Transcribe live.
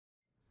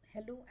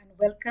Hello and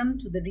welcome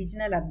to the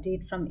regional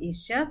update from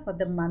Asia for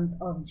the month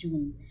of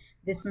June.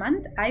 This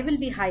month, I will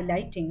be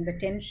highlighting the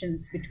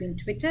tensions between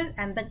Twitter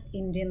and the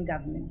Indian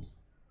government.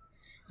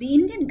 The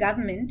Indian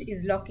government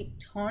is locking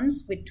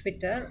horns with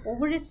Twitter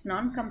over its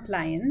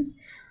non-compliance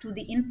to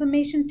the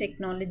Information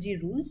Technology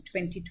Rules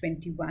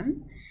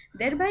 2021,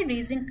 thereby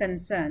raising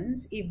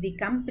concerns if the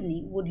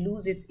company would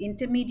lose its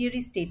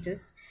intermediary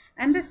status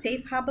and the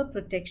safe harbor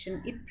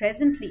protection it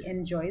presently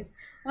enjoys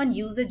on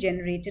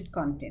user-generated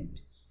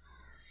content.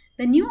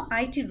 The new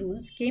IT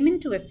rules came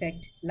into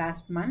effect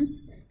last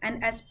month,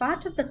 and as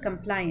part of the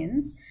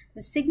compliance,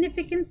 the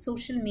significant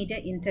social media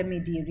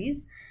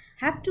intermediaries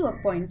have to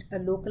appoint a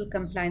local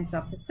compliance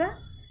officer,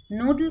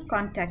 nodal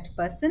contact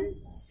person,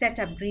 set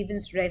up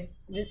grievance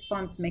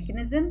response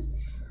mechanism,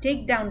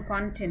 take down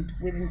content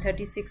within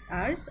 36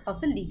 hours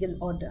of a legal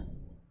order.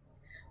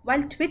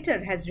 While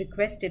Twitter has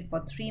requested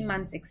for 3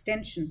 months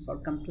extension for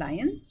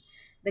compliance,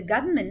 the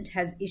government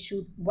has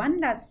issued one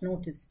last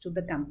notice to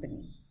the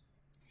company.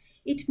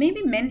 It may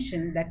be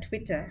mentioned that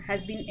Twitter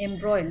has been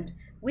embroiled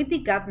with the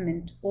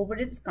government over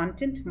its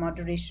content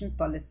moderation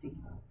policy.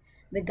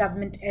 The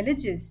government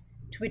alleges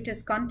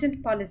Twitter's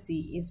content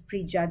policy is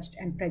prejudged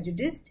and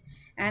prejudiced,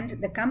 and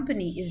the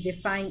company is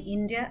defying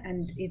India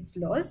and its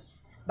laws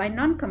by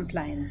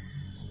non-compliance.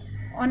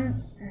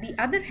 On the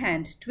other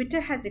hand,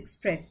 Twitter has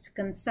expressed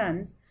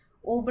concerns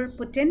over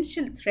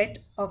potential threat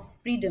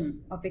of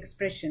freedom of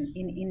expression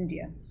in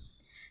India.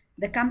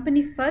 The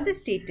company further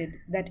stated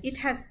that it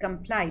has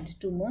complied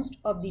to most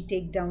of the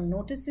takedown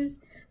notices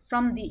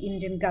from the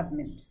Indian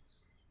government.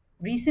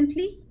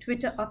 Recently,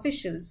 Twitter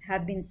officials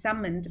have been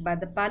summoned by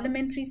the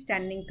Parliamentary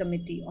Standing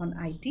Committee on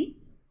IT,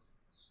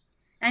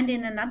 and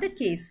in another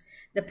case,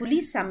 the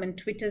police summoned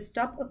Twitter's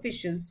top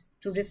officials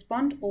to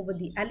respond over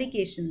the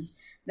allegations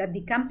that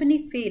the company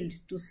failed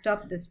to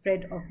stop the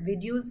spread of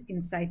videos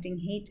inciting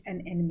hate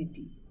and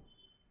enmity.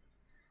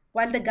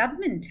 While the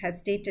government has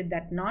stated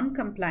that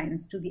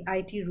non-compliance to the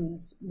IT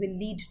rules will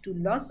lead to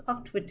loss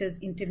of Twitter's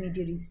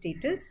intermediary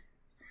status,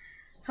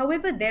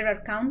 however, there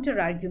are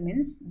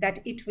counter-arguments that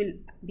it will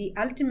be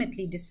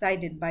ultimately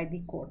decided by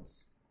the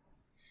courts.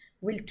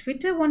 Will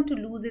Twitter want to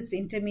lose its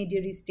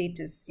intermediary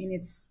status in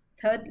its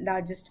third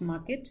largest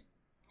market?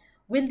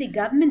 Will the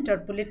government or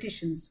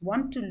politicians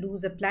want to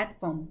lose a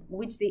platform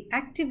which they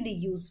actively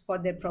use for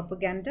their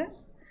propaganda?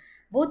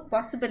 Both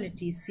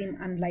possibilities seem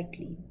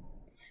unlikely.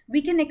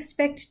 We can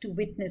expect to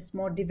witness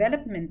more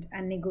development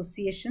and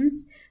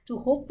negotiations to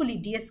hopefully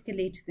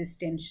de-escalate this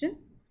tension.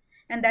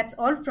 And that's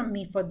all from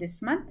me for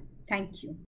this month. Thank you.